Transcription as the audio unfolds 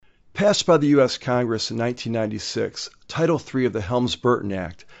Passed by the U.S. Congress in 1996, Title III of the Helms-Burton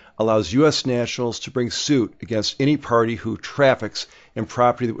Act allows U.S. nationals to bring suit against any party who traffics in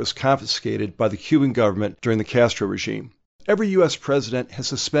property that was confiscated by the Cuban government during the Castro regime. Every U.S. president has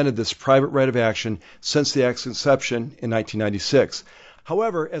suspended this private right of action since the act's inception in 1996.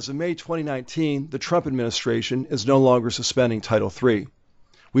 However, as of May 2019, the Trump administration is no longer suspending Title III.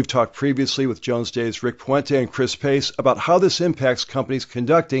 We've talked previously with Jones Day's Rick Puente and Chris Pace about how this impacts companies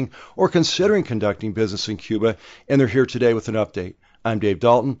conducting or considering conducting business in Cuba, and they're here today with an update. I'm Dave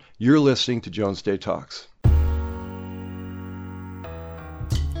Dalton. You're listening to Jones Day Talks.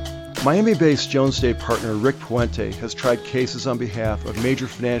 Miami-based Jones Day partner Rick Puente has tried cases on behalf of major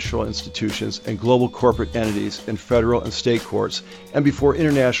financial institutions and global corporate entities in federal and state courts and before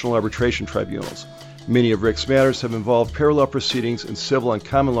international arbitration tribunals. Many of Rick's matters have involved parallel proceedings in civil and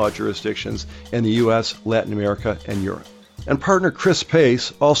common law jurisdictions in the U.S., Latin America, and Europe. And partner Chris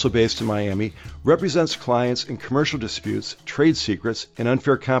Pace, also based in Miami, represents clients in commercial disputes, trade secrets, and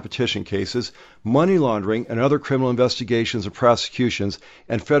unfair competition cases, money laundering and other criminal investigations and prosecutions,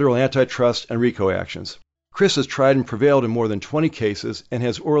 and federal antitrust and RICO actions. Chris has tried and prevailed in more than 20 cases and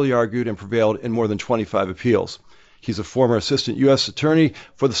has orally argued and prevailed in more than 25 appeals. He's a former assistant U.S. attorney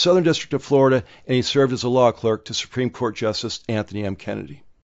for the Southern District of Florida, and he served as a law clerk to Supreme Court Justice Anthony M. Kennedy.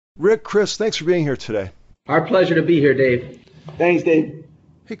 Rick, Chris, thanks for being here today. Our pleasure to be here, Dave. Thanks, Dave.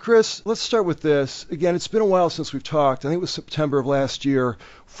 Hey, Chris, let's start with this. Again, it's been a while since we've talked. I think it was September of last year.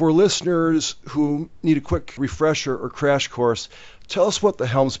 For listeners who need a quick refresher or crash course, tell us what the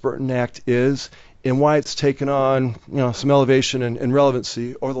Helms-Burton Act is and why it's taken on, some elevation and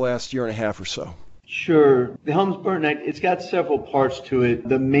relevancy over the last year and a half or so. Sure. The Helms-Burton Act, it's got several parts to it.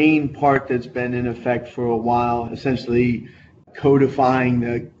 The main part that's been in effect for a while, essentially codifying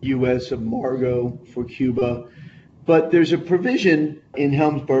the U.S. embargo for Cuba. But there's a provision in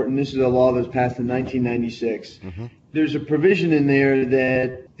Helms-Burton, this is a law that was passed in 1996. There's a provision in there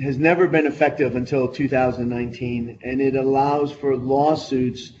that has never been effective until 2019, and it allows for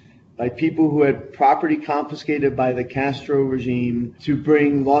lawsuits by people who had property confiscated by the Castro regime to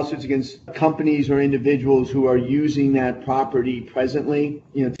bring lawsuits against companies or individuals who are using that property presently,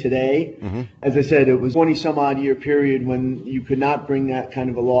 today. As I said, it was 20 some odd year period when you could not bring that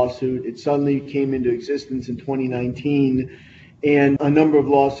kind of a lawsuit. It suddenly came into existence in 2019, and a number of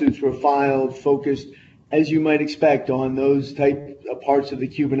lawsuits were filed focused, as you might expect, on those type of parts of the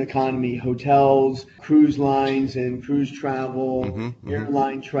Cuban economy: hotels, cruise lines and cruise travel,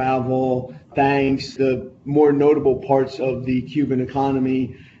 airline travel, banks, the more notable parts of the Cuban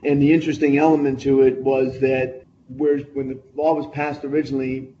economy. And the interesting element to it was that when the law was passed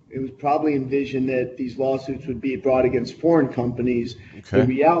originally, it was probably envisioned that these lawsuits would be brought against foreign companies. The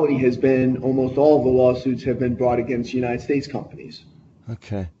reality has been almost all of the lawsuits have been brought against United States companies.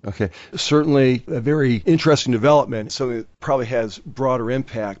 Okay. Certainly a very interesting development, something that probably has broader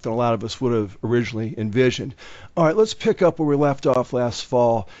impact than a lot of us would have originally envisioned. All right, let's pick up where we left off last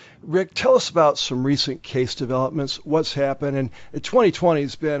fall. Rick, tell us about some recent case developments, what's happened. And 2020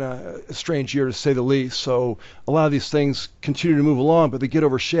 has been a strange year to say the least, so a lot of these things continue to move along, but they get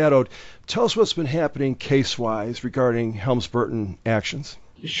overshadowed. Tell us what's been happening case-wise regarding Helms-Burton actions.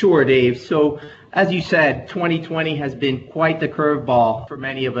 Sure, Dave. So, as you said, 2020 has been quite the curveball for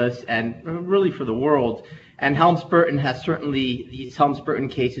many of us and really for the world. And these Helms-Burton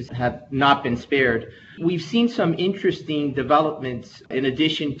cases have not been spared. We've seen some interesting developments in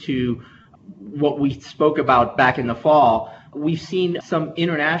addition to what we spoke about back in the fall. We've seen some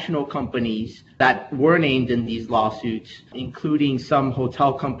international companies that were named in these lawsuits, including some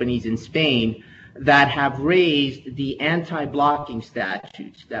hotel companies in Spain, that have raised the anti-blocking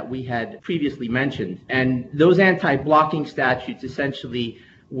statutes that we had previously mentioned. And those anti-blocking statutes essentially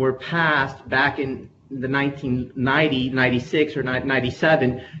were passed back in the 1990, 96 or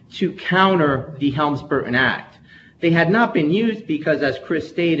 97 to counter the Helms-Burton Act. They had not been used because, as Chris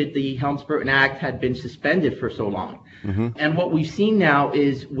stated, the Helms-Burton Act had been suspended for so long. And what we've seen now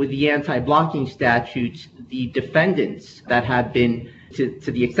is with the anti-blocking statutes, the defendants that have been, to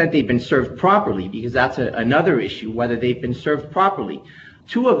the extent they've been served properly, because that's another issue, whether they've been served properly.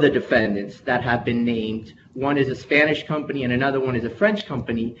 Two of the defendants that have been named, one is a Spanish company and another one is a French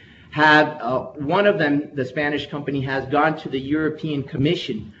company, one of them, the Spanish company, has gone to the European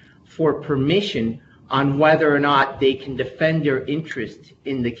Commission for permission on whether or not they can defend their interest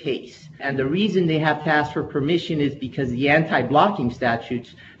in the case. And the reason they have to ask for permission is because the anti-blocking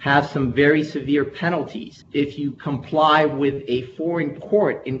statutes have some very severe penalties if you comply with a foreign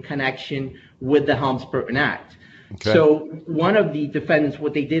court in connection with the Helms-Burton Act. Okay. So one of the defendants,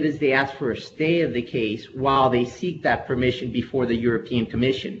 what they did is they asked for a stay of the case while they seek that permission before the European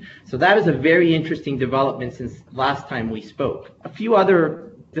Commission. So that is a very interesting development since last time we spoke. A few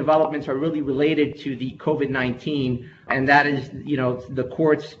other developments are really related to the COVID-19, and that is, the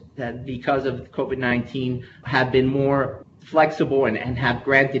courts that because of COVID-19 have been more flexible and have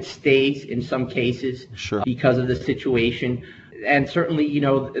granted stays in some cases because of the situation. And certainly,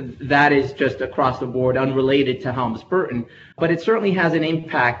 that is just across the board, unrelated to Helms-Burton. But it certainly has an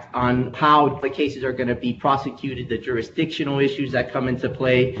impact on how the cases are going to be prosecuted, the jurisdictional issues that come into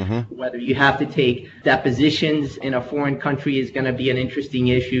play, whether you have to take depositions in a foreign country is going to be an interesting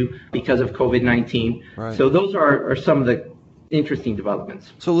issue because of COVID-19. Right. So those are some of the interesting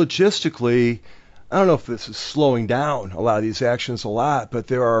developments. So logistically, I don't know if this is slowing down a lot of these actions a lot, but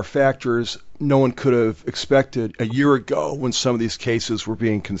there are factors no one could have expected a year ago when some of these cases were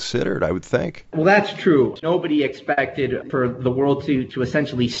being considered, I would think. Well, that's true. Nobody expected for the world to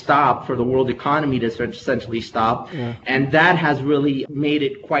essentially stop, for the world economy to essentially stop. Yeah. And that has really made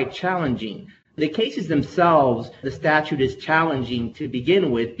it quite challenging. The cases themselves, the statute is challenging to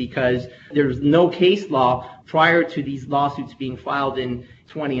begin with because there's no case law prior to these lawsuits being filed in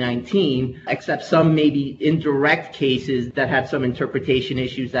 2019, except some maybe indirect cases that had some interpretation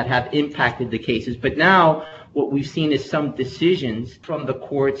issues that have impacted the cases. But now what we've seen is some decisions from the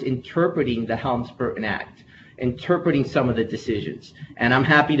courts interpreting the Helms-Burton Act, interpreting some of the decisions. And I'm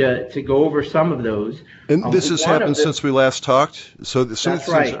happy to go over some of those. And this has happened since we last talked? So that's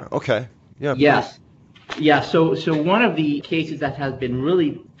right. Okay. Yeah. Yes. Yeah. So one of the cases that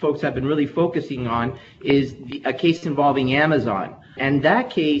folks have been really focusing on is a case involving Amazon. And that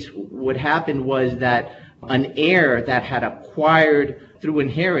case, what happened was that an heir that had acquired through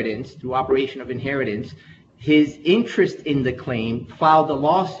operation of inheritance, his interest in the claim filed a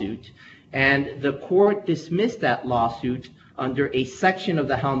lawsuit, and the court dismissed that lawsuit under a section of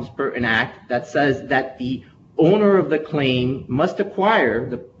the Helms-Burton Act that says that the owner of the claim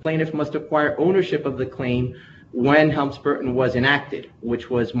the plaintiff must acquire ownership of the claim when Helms-Burton was enacted, which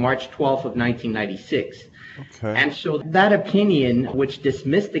was March 12th of 1996. Okay. And so that opinion, which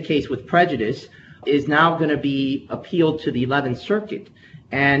dismissed the case with prejudice, is now going to be appealed to the 11th Circuit.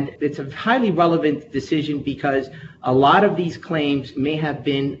 And it's a highly relevant decision because a lot of these claims may have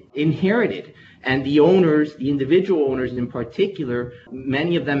been inherited. And the individual owners in particular,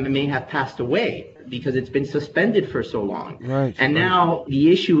 many of them may have passed away because it's been suspended for so long. Right. And now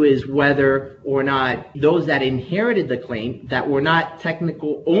the issue is whether or not those that inherited the claim, that were not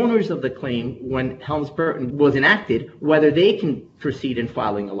technical owners of the claim when Helms-Burton was enacted, whether they can proceed in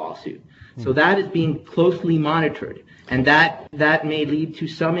filing a lawsuit. So that is being closely monitored. And that may lead to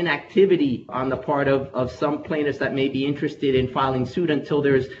some inactivity on the part of some plaintiffs that may be interested in filing suit until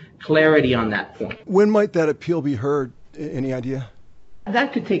there's clarity on that point. When might that appeal be heard? Any idea?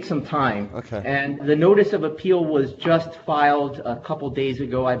 That could take some time. Okay. And the notice of appeal was just filed a couple days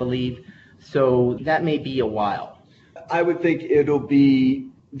ago, I believe. So that may be a while. I would think it'll be,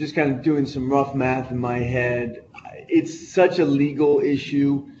 just kind of doing some rough math in my head, it's such a legal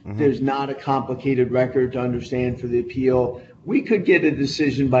issue. Mm-hmm. There's not a complicated record to understand for the appeal. We could get a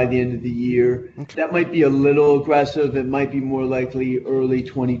decision by the end of the year. Okay. That might be a little aggressive. It might be more likely early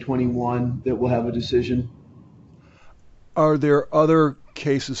 2021 that we'll have a decision. Are there other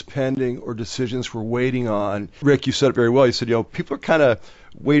cases pending or decisions we're waiting on? Rick, you said it very well. You said, people are kind of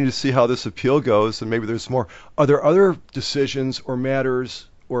waiting to see how this appeal goes, and maybe there's more. Are there other decisions or matters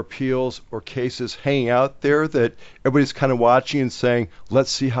or appeals or cases hanging out there that everybody's kind of watching and saying,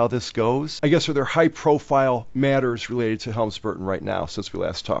 let's see how this goes? I guess, are there high-profile matters related to Helms-Burton right now since we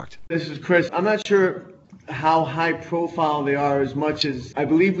last talked? This is Chris. I'm not sure how high-profile they are as much as I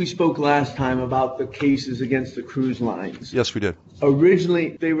believe we spoke last time about the cases against the cruise lines. Yes, we did.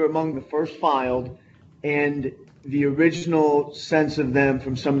 Originally, they were among the first filed, and the original sense of them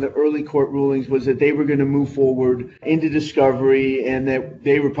from some of the early court rulings was that they were going to move forward into discovery and that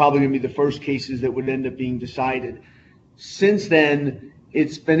they were probably going to be the first cases that would end up being decided. Since then,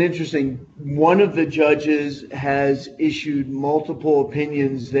 it's been interesting. One of the judges has issued multiple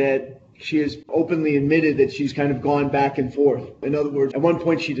opinions that she has openly admitted that she's kind of gone back and forth. In other words, at one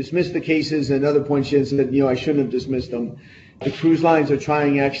point she dismissed the cases, and at another point she said, I shouldn't have dismissed them. The cruise lines are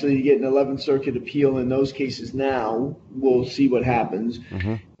trying actually to get an 11th Circuit appeal in those cases now. We'll see what happens.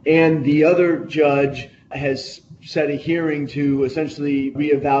 Mm-hmm. And the other judge has set a hearing to essentially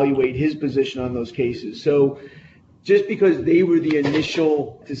reevaluate his position on those cases. So just because they were the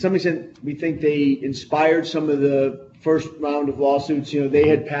initial, to some extent, we think they inspired some of the first round of lawsuits. They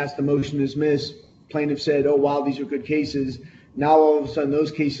had passed the motion to dismiss. Plaintiff said, oh, wow, these are good cases. Now all of a sudden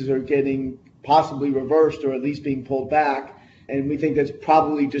those cases are getting possibly reversed or at least being pulled back. And we think that's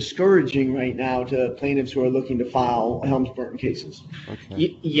probably discouraging right now to plaintiffs who are looking to file Helms-Burton cases.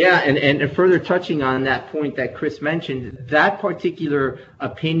 Okay. Yeah, and further touching on that point that Chris mentioned, that particular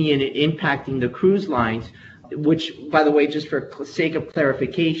opinion impacting the cruise lines, which, by the way, just for sake of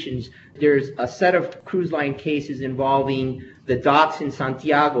clarifications, there's a set of cruise line cases involving the docks in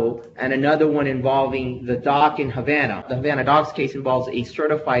Santiago and another one involving the dock in Havana. The Havana docks case involves a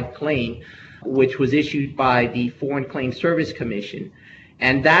certified claim which was issued by the Foreign Claims Service Commission.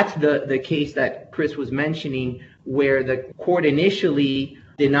 And that's the case that Chris was mentioning, where the court initially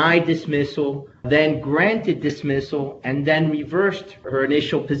denied dismissal, then granted dismissal, and then reversed her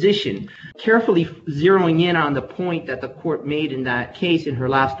initial position. Carefully zeroing in on the point that the court made in that case in her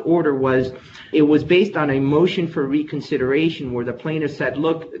last order was, it was based on a motion for reconsideration where the plaintiff said,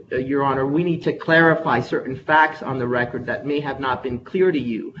 look, Your Honor, we need to clarify certain facts on the record that may have not been clear to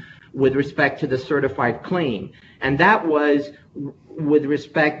you with respect to the certified claim. And that was with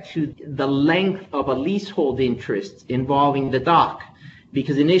respect to the length of a leasehold interest involving the dock.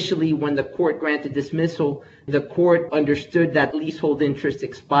 Because initially, when the court granted dismissal, the court understood that leasehold interest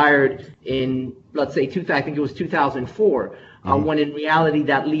expired in, let's say, I think it was 2004, when in reality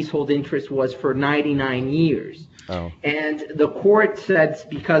that leasehold interest was for 99 years. Oh. And the court said,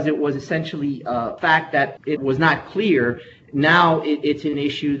 because it was essentially a fact that it was not clear, now it's an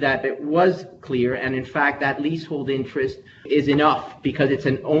issue that it was clear, and in fact that leasehold interest is enough because it's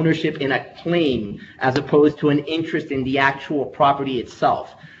an ownership in a claim as opposed to an interest in the actual property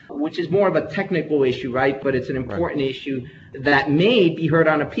itself, which is more of a technical issue, right? But it's an important issue that may be heard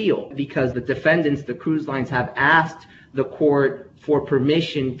on appeal because the defendants, the cruise lines, have asked the court for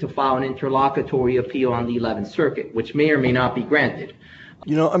permission to file an interlocutory appeal on the 11th Circuit, which may or may not be granted.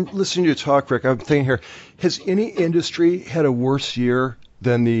 You know, I'm listening to you talk, Rick. I'm thinking here, has any industry had a worse year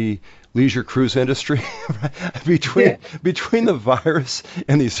than the leisure cruise industry? Between the virus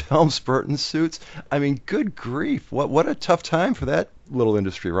and these Helms-Burton suits, I mean, good grief. What a tough time for that little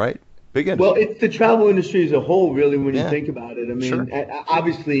industry, right? Big industry. Well, it's the travel industry as a whole, really, when you think about it. I mean,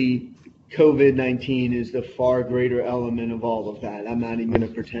 obviously, COVID-19 is the far greater element of all of that. I'm not even going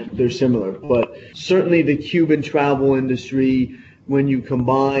to pretend they're similar. But certainly the Cuban travel industry, when you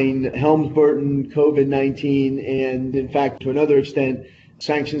combine Helms-Burton, COVID-19, and in fact, to another extent,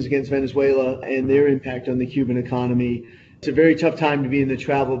 sanctions against Venezuela and their impact on the Cuban economy, it's a very tough time to be in the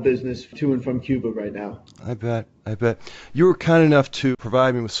travel business to and from Cuba right now. I bet. You were kind enough to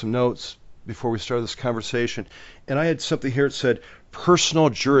provide me with some notes before we started this conversation, and I had something here that said personal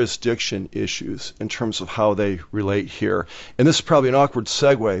jurisdiction issues in terms of how they relate here. And this is probably an awkward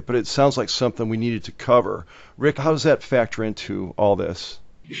segue, but it sounds like something we needed to cover. Rick, how does that factor into all this?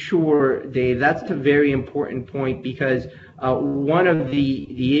 Sure, Dave. That's a very important point because one of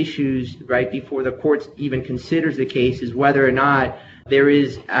the issues right before the court even considers the case is whether or not there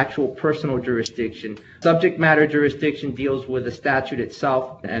is actual personal jurisdiction. Subject matter jurisdiction deals with the statute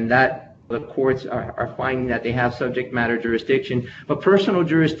itself, and that the courts are finding that they have subject matter jurisdiction. But personal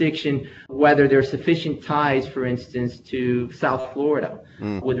jurisdiction, whether there's sufficient ties, for instance, to South Florida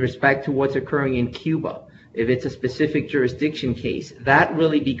with respect to what's occurring in Cuba, if it's a specific jurisdiction case, that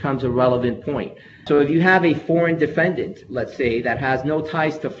really becomes a relevant point. So if you have a foreign defendant, let's say, that has no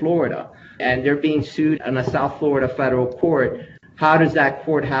ties to Florida, and they're being sued in a South Florida federal court, how does that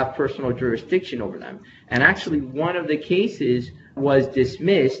court have personal jurisdiction over them? And actually, one of the cases was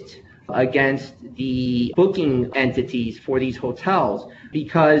dismissed against the booking entities for these hotels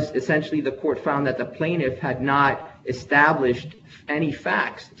because essentially the court found that the plaintiff had not established any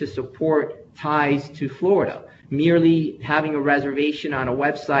facts to support ties to Florida. Merely having a reservation on a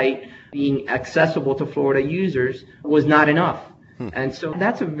website being accessible to Florida users was not enough. And so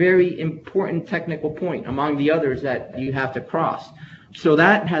that's a very important technical point among the others that you have to cross. So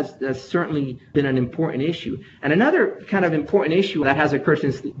that has certainly been an important issue. And another kind of important issue that has occurred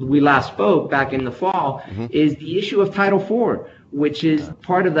since we last spoke back in the fall is the issue of Title IV, which is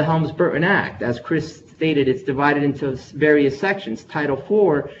part of the Helms-Burton Act. As Chris stated, it's divided into various sections. Title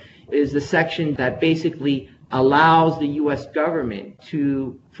IV is the section that basically allows the U.S. government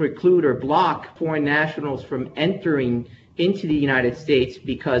to preclude or block foreign nationals from entering into the United States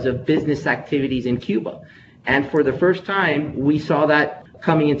because of business activities in Cuba. And for the first time, we saw that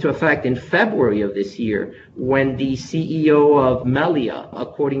coming into effect in February of this year when the CEO of Melia,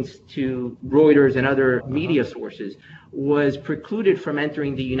 according to Reuters and other media sources, was precluded from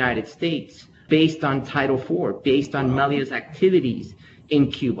entering the United States based on Title IV, based on Melia's activities in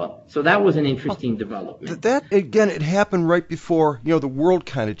Cuba. So that was an interesting development. That, again, it happened right before, the world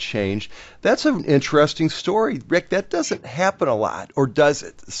kind of changed. That's an interesting story. Rick, that doesn't happen a lot, or does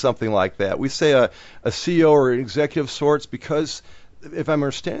it, something like that? We say a CEO or an executive of sorts, because, if I'm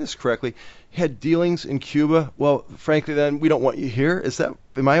understanding this correctly, had dealings in Cuba. Well, frankly, then we don't want you here.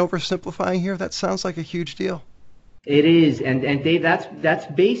 Am I oversimplifying here? That sounds like a huge deal. It is, and Dave, that's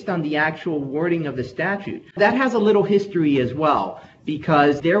based on the actual wording of the statute. That has a little history as well,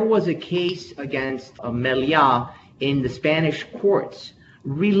 because there was a case against Meliá in the Spanish courts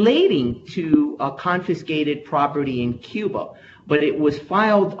relating to confiscated property in Cuba, but it was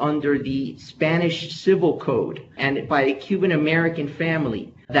filed under the Spanish Civil Code and by a Cuban American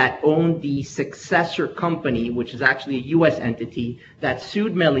family that owned the successor company, which is actually a U.S. entity, that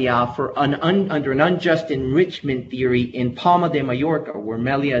sued Meliá for under an unjust enrichment theory in Palma de Mallorca, where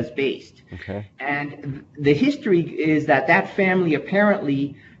Meliá is based. Okay. And the history is that family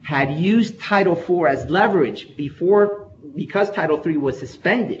apparently had used Title IV as leverage because Title III was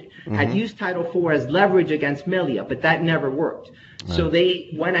suspended, had used Title IV as leverage against Meliá, but that never worked. Right. So they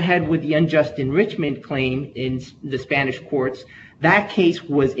went ahead with the unjust enrichment claim in the Spanish courts. That case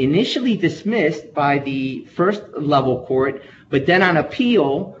was initially dismissed by the first level court, but then on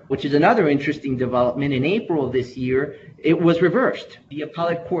appeal, which is another interesting development, in April of this year, it was reversed. The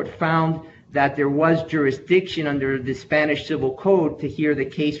appellate court found that there was jurisdiction under the Spanish Civil Code to hear the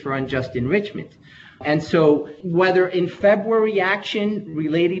case for unjust enrichment. And so whether in February action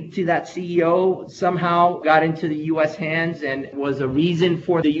related to that CEO somehow got into the U.S. hands and was a reason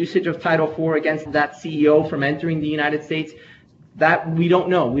for the usage of Title IV against that CEO from entering the United States, that we don't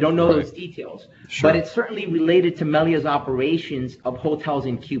know. We don't know Right. those details. Sure. But it's certainly related to Meliá's operations of hotels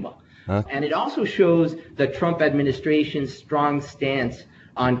in Cuba. Huh? And it also shows the Trump administration's strong stance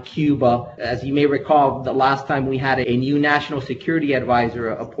on Cuba. As you may recall, the last time we had a new national security advisor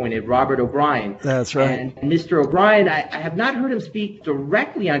appointed, Robert O'Brien. That's right. And Mr. O'Brien, I have not heard him speak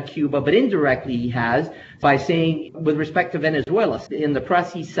directly on Cuba, but indirectly he has, by saying, with respect to Venezuela, in the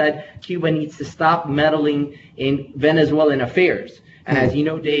press he said Cuba needs to stop meddling in Venezuelan affairs. And as you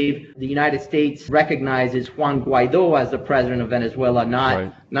know, Dave, the United States recognizes Juan Guaido as the president of Venezuela,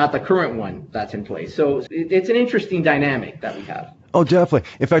 not the current one that's in place. So it's an interesting dynamic that we have. Oh, definitely.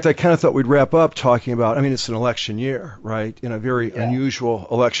 In fact, I kind of thought we'd wrap up talking about, it's an election year, right? In a very unusual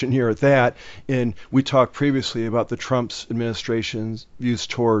election year at that. And we talked previously about the Trump's administration's views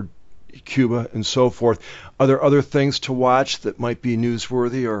toward Cuba and so forth. Are there other things to watch that might be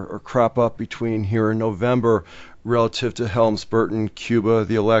newsworthy or crop up between here and November relative to Helms-Burton, Cuba,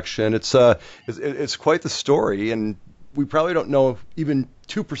 the election? It's quite the story, and we probably don't know even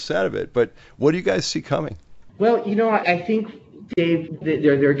 2% of it, but what do you guys see coming? Well, I think, Dave,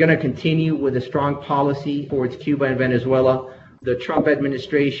 they're going to continue with a strong policy towards Cuba and Venezuela. The Trump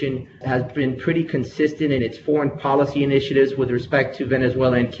administration has been pretty consistent in its foreign policy initiatives with respect to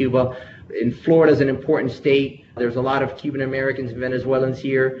Venezuela and Cuba. In Florida is an important state. There's a lot of Cuban Americans and Venezuelans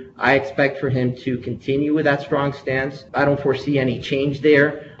here. I expect for him to continue with that strong stance. I don't foresee any change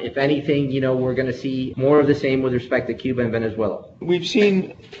there. If anything, we're going to see more of the same with respect to Cuba and Venezuela. We've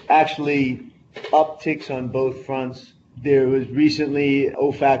seen actually upticks on both fronts. There was recently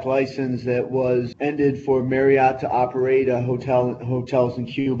OFAC license that was ended for Marriott to operate hotels in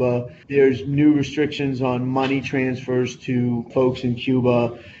Cuba. There's new restrictions on money transfers to folks in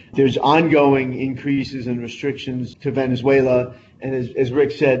Cuba. There's ongoing increases in restrictions to Venezuela. And as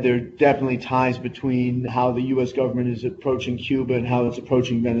Rick said, there are definitely ties between how the U.S. government is approaching Cuba and how it's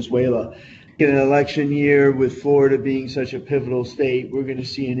approaching Venezuela. In an election year, with Florida being such a pivotal state, we're going to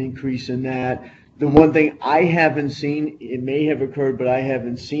see an increase in that. The one thing I haven't seen, it may have occurred, but I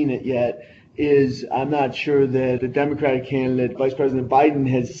haven't seen it yet, is I'm not sure that the Democratic candidate, Vice President Biden,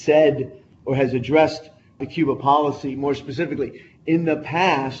 has said or has addressed the Cuba policy more specifically. In the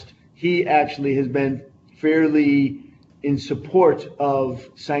past, he actually has been fairly in support of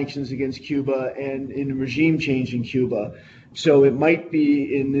sanctions against Cuba and in regime change in Cuba. So it might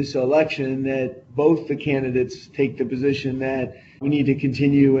be in this election that both the candidates take the position that we need to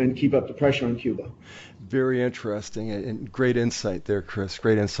continue and keep up the pressure on Cuba. Very interesting and great insight there, Chris.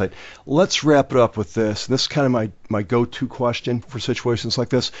 Great insight. Let's wrap it up with this. This is kind of my go-to question for situations like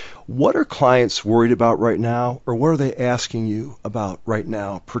this. What are clients worried about right now, or what are they asking you about right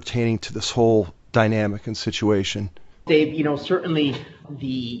now pertaining to this whole dynamic and situation? Dave, certainly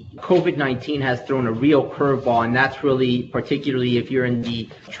the COVID-19 has thrown a real curveball, and that's really, particularly if you're in the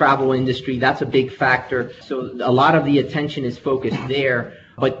travel industry, that's a big factor. So a lot of the attention is focused there.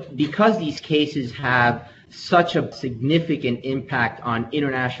 But because these cases have such a significant impact on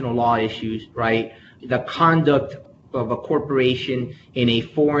international law issues, right, the conduct of a corporation in a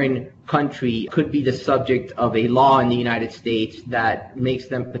foreign country could be the subject of a law in the United States that makes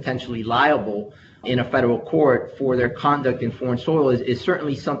them potentially liable in a federal court for their conduct in foreign soil is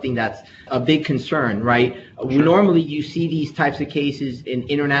certainly something that's a big concern, right? Sure. Normally you see these types of cases in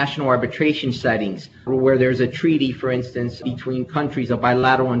international arbitration settings where there's a treaty, for instance, between countries, a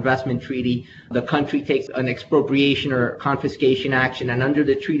bilateral investment treaty. The country takes an expropriation or confiscation action, and under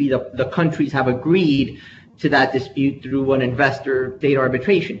the treaty, the countries have agreed to that dispute through an investor-state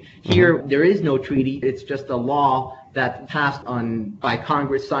arbitration. Here, there is no treaty. It's just a law that passed by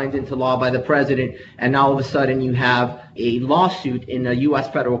Congress, signed into law by the president, and now all of a sudden you have a lawsuit in a U.S.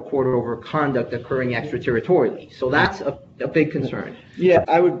 federal court over conduct occurring extraterritorially. So that's a big concern. Yeah,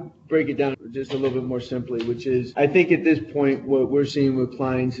 I would break it down just a little bit more simply, which is, I think at this point, what we're seeing with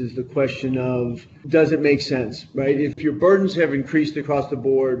clients is the question of, does it make sense, right? If your burdens have increased across the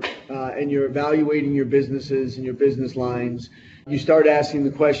board and you're evaluating your businesses and your business lines, you start asking the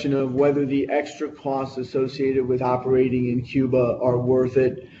question of whether the extra costs associated with operating in Cuba are worth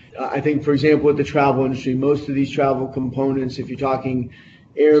it. I think, for example, with the travel industry, most of these travel components, if you're talking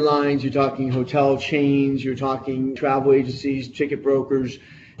airlines, you're talking hotel chains, you're talking travel agencies, ticket brokers,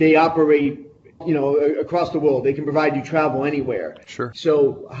 they operate, across the world. They can provide you travel anywhere. Sure.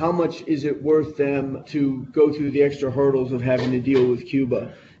 So how much is it worth them to go through the extra hurdles of having to deal with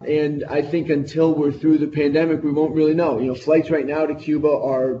Cuba? And I think until we're through the pandemic, we won't really know. Flights right now to Cuba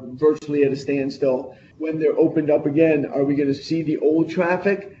are virtually at a standstill. When they're opened up again, are we going to see the old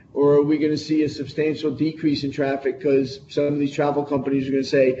traffic, or are we going to see a substantial decrease in traffic because some of these travel companies are going to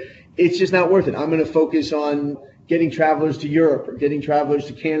say, it's just not worth it. I'm going to focus on getting travelers to Europe or getting travelers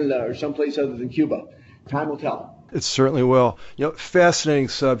to Canada or someplace other than Cuba. Time will tell. It certainly will. Fascinating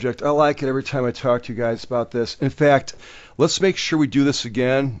subject. I like it every time I talk to you guys about this. In fact, let's make sure we do this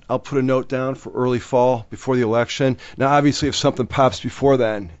again. I'll put a note down for early fall before the election. Now, obviously, if something pops before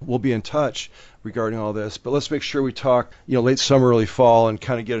then, we'll be in touch regarding all this. But let's make sure we talk, late summer, early fall, and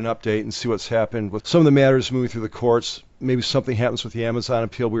kind of get an update and see what's happened with some of the matters moving through the courts. Maybe something happens with the Amazon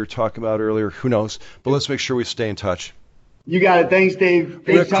appeal we were talking about earlier. Who knows? But let's make sure we stay in touch. You got it. Thanks, Dave.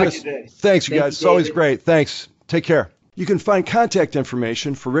 Great talking today. Thanks, you guys. It's always great. Thanks. Take care. You can find contact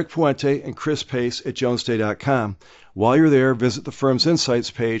information for Rick Puente and Chris Pace at jonesday.com. While you're there, visit the firm's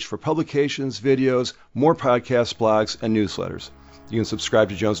Insights page for publications, videos, more podcasts, blogs, and newsletters. You can subscribe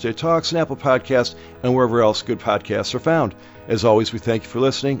to Jones Day Talks and Apple Podcasts and wherever else good podcasts are found. As always, we thank you for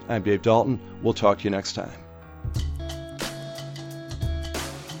listening. I'm Dave Dalton. We'll talk to you next time.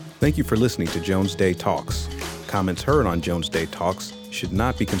 Thank you for listening to Jones Day Talks. Comments heard on Jones Day Talks should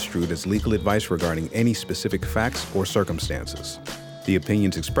not be construed as legal advice regarding any specific facts or circumstances. The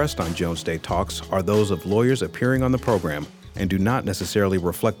opinions expressed on Jones Day Talks are those of lawyers appearing on the program and do not necessarily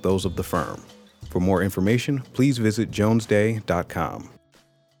reflect those of the firm. For more information, please visit jonesday.com.